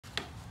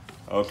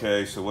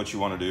Okay, so what you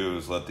want to do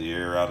is let the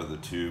air out of the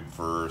tube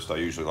first. I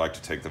usually like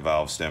to take the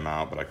valve stem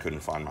out, but I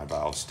couldn't find my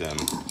valve stem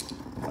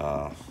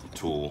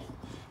tool.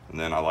 And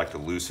then I like to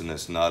loosen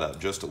this nut up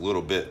just a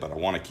little bit, but I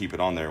want to keep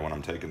it on there when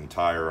I'm taking the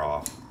tire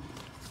off.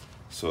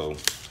 So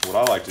what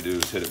I like to do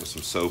is hit it with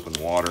some soap and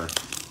water.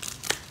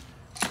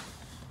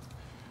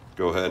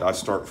 Go ahead, I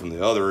start from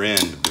the other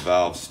end of the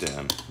valve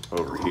stem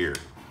over here.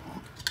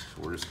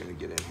 So we're just going to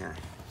get in here.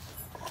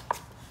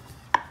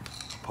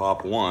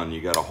 Pop one,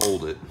 you got to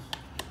hold it.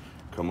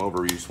 Come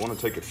over, you just want to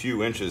take a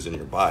few inches in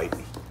your bite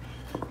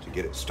to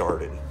get it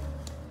started.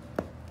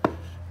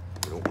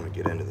 You don't want to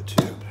get into the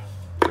tube,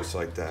 just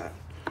like that.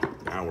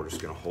 Now we're just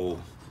going to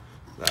hold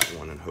that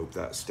one and hope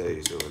that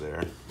stays over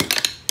there.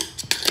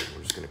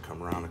 We're just going to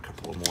come around a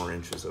couple of more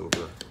inches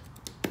over.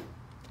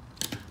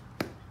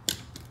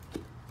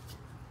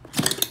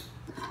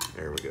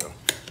 There we go.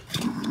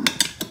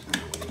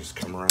 And we just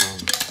come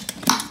around,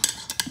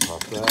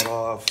 pop that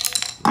off.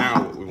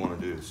 Now what we want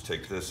to do is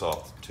take this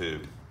off the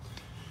tube.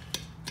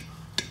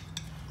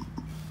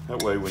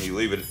 That way when you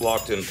leave it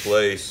locked in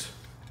place,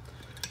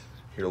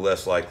 you're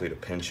less likely to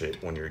pinch it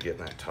when you're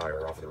getting that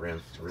tire off of the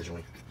rim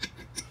originally.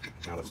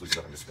 Now let's loosen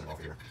up and just spin off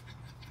here.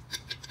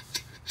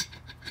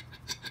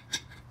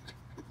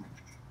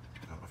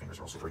 Oh, my fingers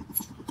are also free.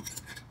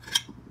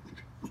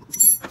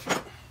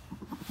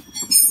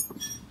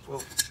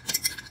 Well,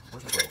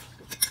 where's my 12?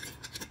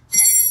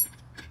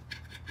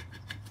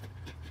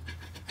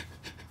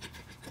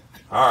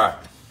 All right,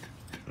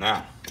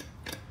 now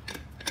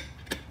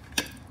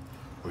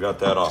we got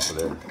that off of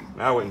there.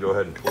 Now we can go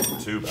ahead and pull the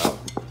tube out.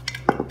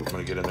 I'm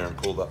gonna get in there and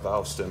pull that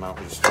valve stem out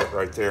and just start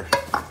right there.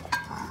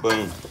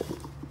 Boom,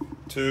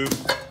 tube.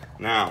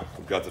 Now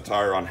we've got the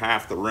tire on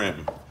half the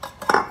rim.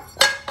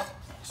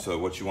 So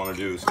what you wanna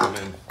do is come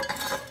in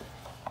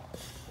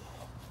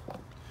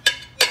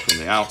from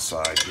the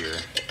outside here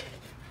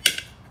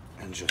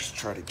and just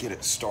try to get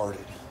it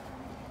started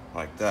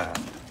like that.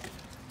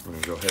 We're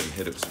gonna go ahead and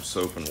hit it with some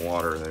soap and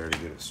water there to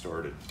get it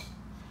started.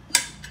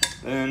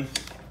 Then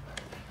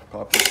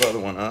pop this other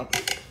one up,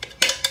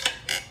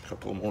 a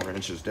couple more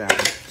inches down.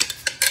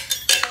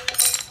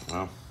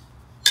 Well,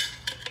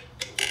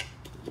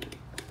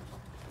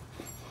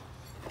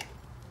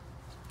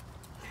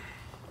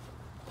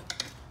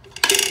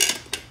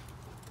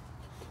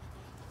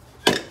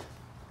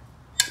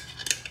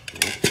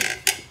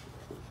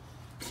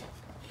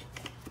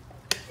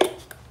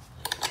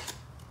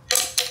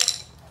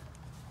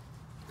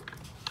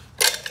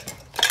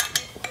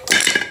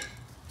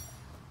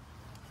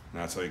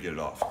 that's how you get it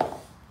off.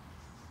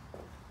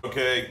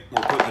 Okay,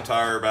 we're putting the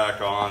tire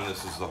back on.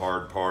 This is the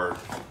hard part,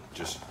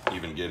 just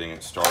even getting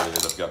it started.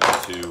 I've got my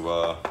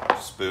two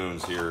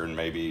spoons here and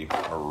maybe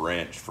a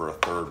wrench for a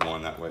third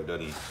one. That way it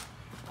doesn't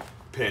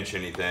pinch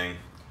anything.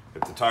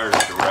 If the tire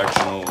is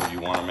directional, you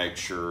want to make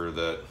sure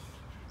that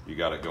you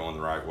got it going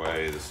the right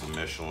way. This is a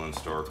Michelin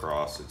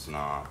Starcross, it's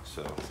not.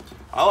 So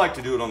I like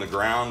to do it on the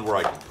ground where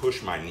I can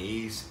push my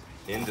knees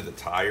into the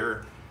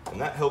tire, and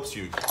that helps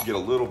you get a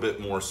little bit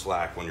more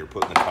slack when you're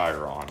putting the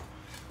tire on.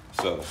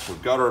 So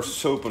we've got our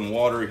soap and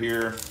water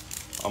here.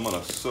 I'm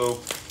gonna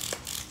soap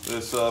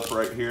this up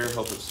right here,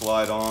 help it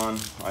slide on.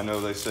 I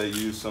know they say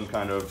use some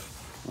kind of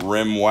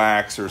rim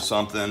wax or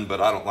something, but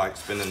I don't like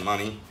spending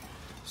money.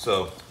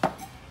 So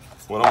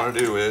what I'm gonna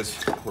do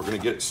is we're gonna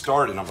get it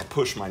started. I'm gonna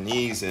push my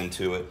knees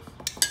into it,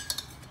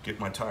 get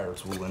my tire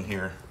tool in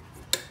here,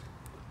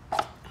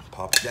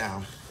 pop it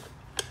down.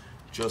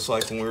 Just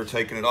like when we were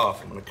taking it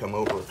off, I'm gonna come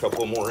over a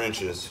couple more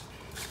inches,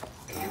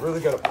 and you really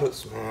gotta put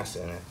some ass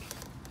in it.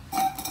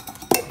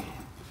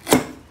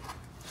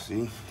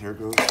 See, here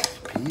goes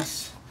a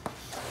piece.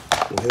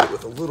 We'll hit it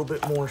with a little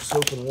bit more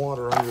soap and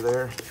water under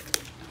there.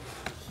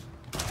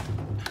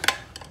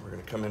 We're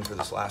gonna come in for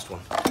this last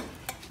one.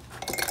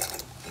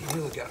 You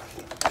really got it.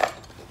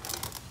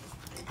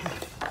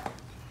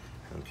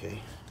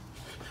 Okay,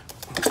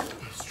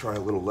 let's try a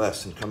little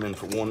less and come in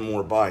for one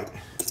more bite.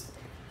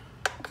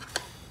 The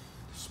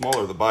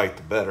smaller the bite,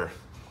 the better.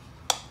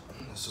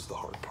 This is the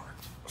hard part.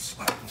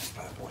 Slap this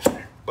bad boy in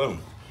there. Boom.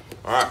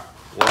 All right,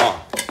 we're on.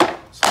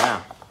 So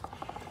now,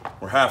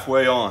 we're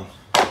halfway on.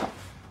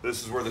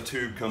 This is where the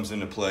tube comes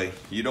into play.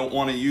 You don't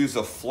want to use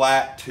a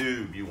flat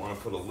tube. You want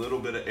to put a little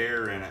bit of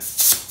air in it,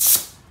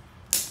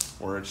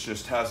 where it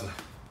just has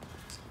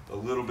a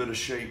little bit of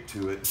shape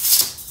to it.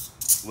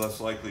 Less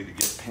likely to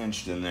get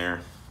pinched in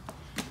there.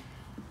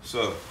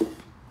 So,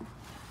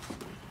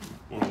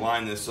 I'm going to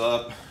line this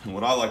up, and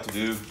what I like to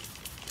do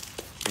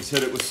is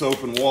hit it with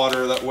soap and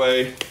water. That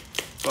way,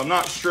 if I'm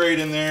not straight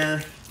in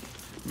there,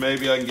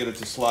 maybe I can get it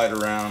to slide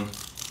around.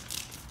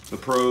 The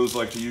pros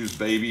like to use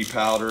baby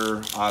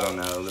powder. I don't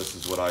know, this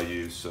is what I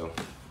use. So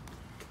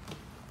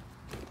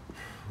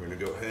we're gonna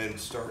go ahead and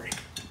start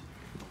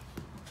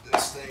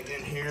this thing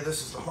in here.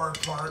 This is the hard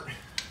part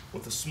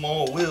with the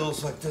small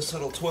wheels like this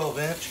little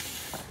 12-inch,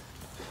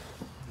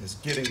 is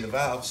getting the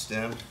valve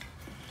stem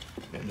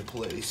into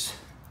place.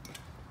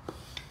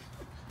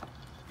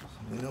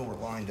 We know we're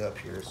lined up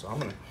here, so I'm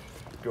gonna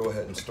go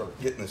ahead and start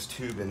getting this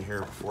tube in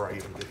here before I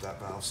even get that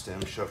valve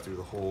stem shoved through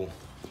the hole.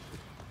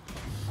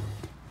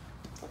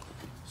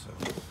 So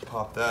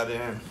pop that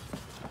in.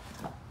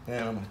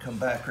 Then I'm gonna come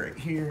back right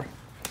here.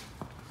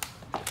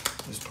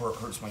 This part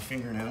hurts my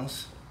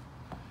fingernails.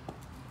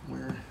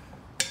 Where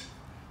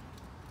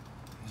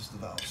is the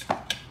valve stem?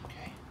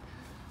 Okay.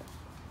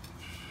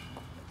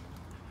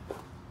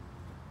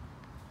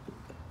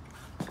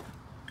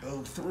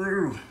 Go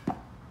through.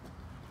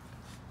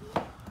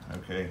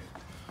 Okay.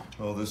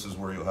 Well, this is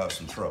where you'll have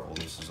some trouble.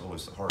 This is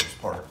always the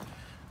hardest part.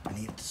 I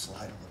need it to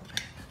slide a little bit.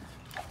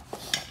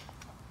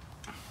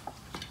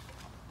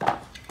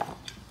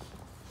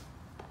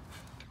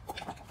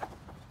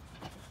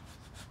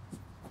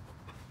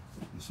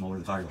 The smaller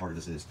the tire, the harder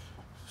this is.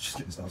 Just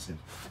getting this valve stem.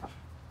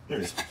 There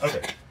it is.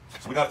 Okay.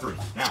 So we got it through.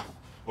 Now,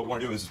 what we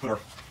want to do is put our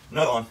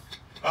nut on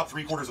about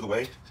 3/4 of the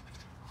way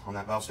on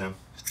that valve stem.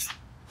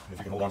 If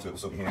you can hold on to it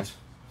with soapy hands.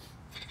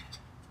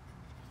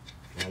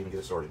 Can't even get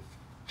it started.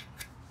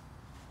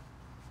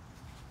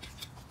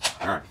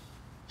 All right.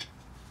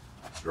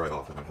 Drive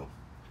off, that might help.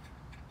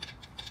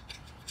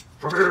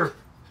 From here.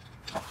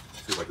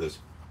 Feels like this.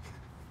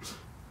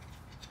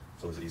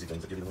 So is it easy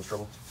things that give you the most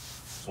trouble?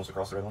 Just wants to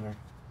cross the red line there.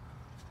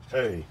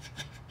 Hey.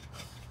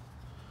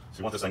 So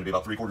you want this thing to be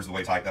about 3/4 of the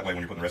way tight. That way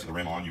when you're putting the rest of the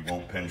rim on, you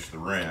won't pinch the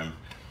rim.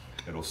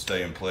 It'll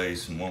stay in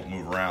place and won't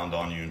move around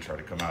on you and try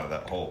to come out of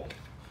that hole.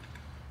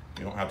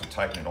 You don't have to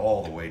tighten it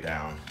all the way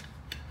down.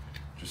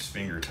 Just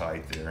finger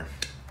tight there.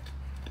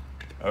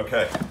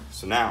 Okay,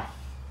 so now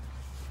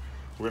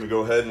we're gonna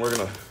go ahead and we're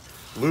gonna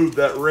lube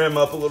that rim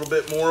up a little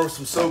bit more with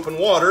some soap and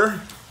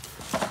water.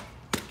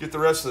 Get the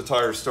rest of the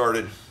tires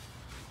started.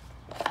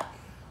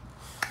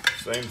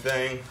 Same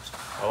thing,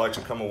 I like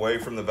to come away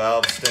from the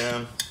valve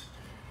stem,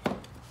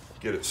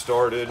 get it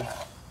started,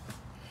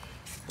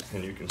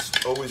 and you can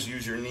always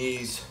use your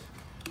knees.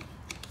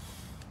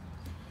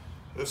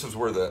 This is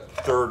where that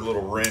third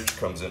little wrench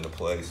comes into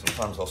play.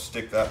 Sometimes I'll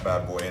stick that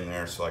bad boy in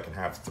there so I can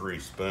have 3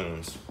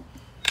 spoons.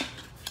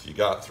 If you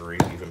got 3,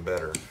 even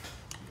better.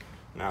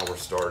 Now we're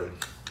started.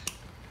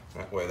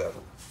 That way that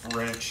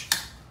wrench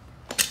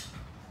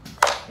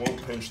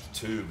won't pinch the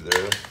tube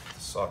there, the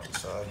socket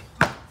side.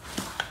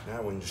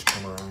 Now we can just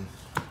come around,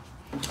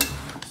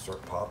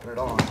 start popping it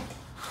on.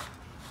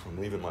 I'm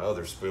leaving my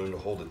other spoon to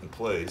hold it in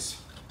place.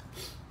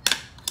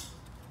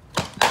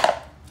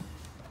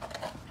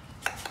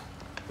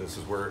 This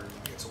is where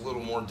it gets a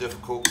little more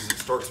difficult because it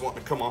starts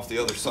wanting to come off the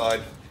other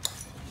side.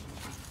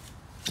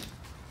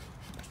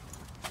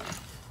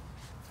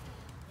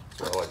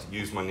 So I like to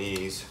use my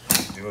knees.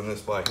 Doing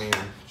this by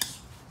hand just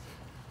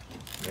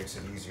makes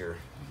it easier.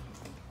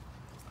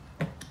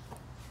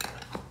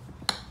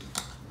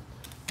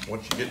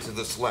 Once you get to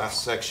this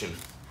last section,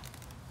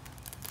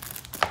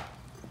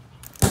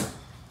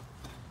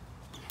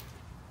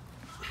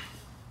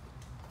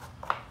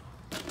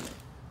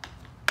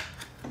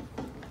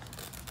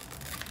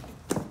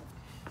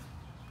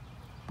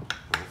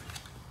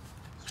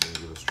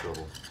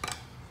 trouble.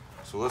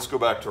 So let's go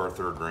back to our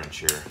third wrench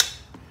here.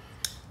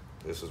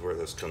 This is where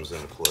this comes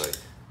into play.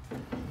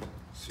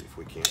 See if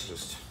we can't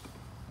just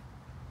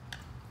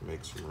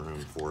make some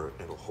room for it.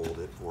 It'll hold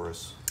it for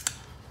us.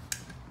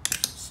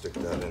 Stick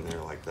that in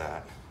there like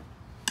that.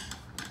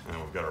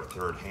 And we've got our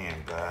third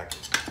hand back.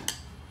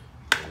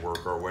 We'll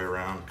work our way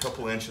around a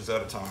couple inches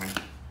at a time.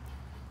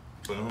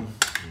 Boom.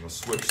 And we'll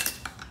switch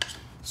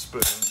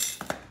spoons.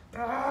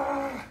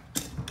 Ah!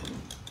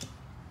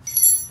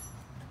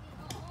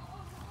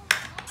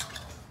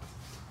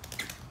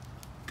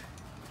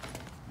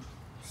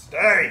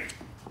 Stay!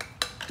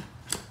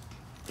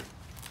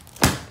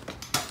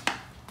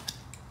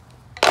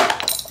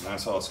 And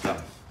that's how it's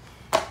done.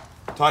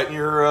 Tighten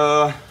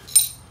your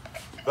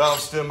valve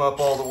stem up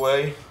all the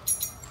way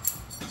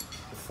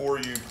before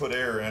you put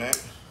air in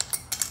it,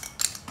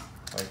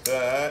 like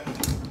that.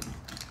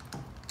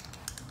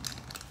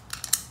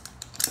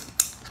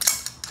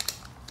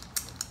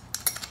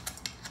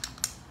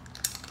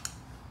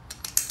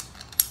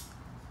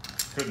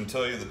 Couldn't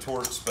tell you the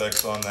torque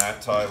specs on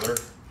that, Tyler,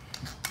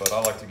 but I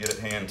like to get it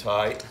hand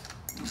tight.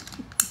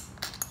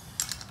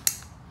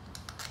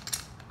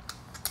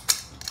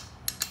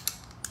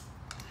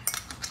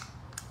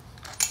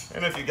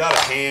 And if you got a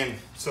hand,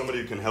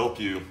 somebody who can help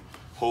you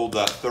hold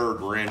that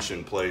third wrench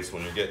in place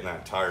when you're getting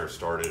that tire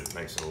started, it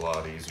makes it a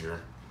lot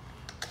easier.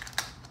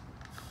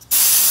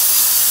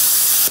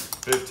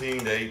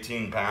 15 to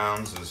 18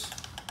 pounds is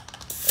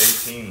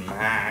 18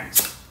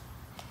 max.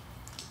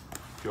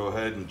 Go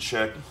ahead and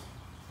check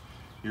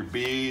your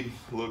bead,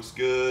 looks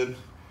good.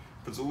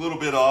 If it's a little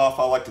bit off,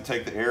 I like to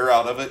take the air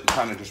out of it and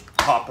kind of just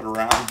pop it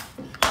around.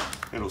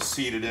 It'll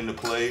seat it into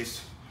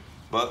place,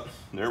 but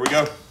there we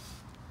go.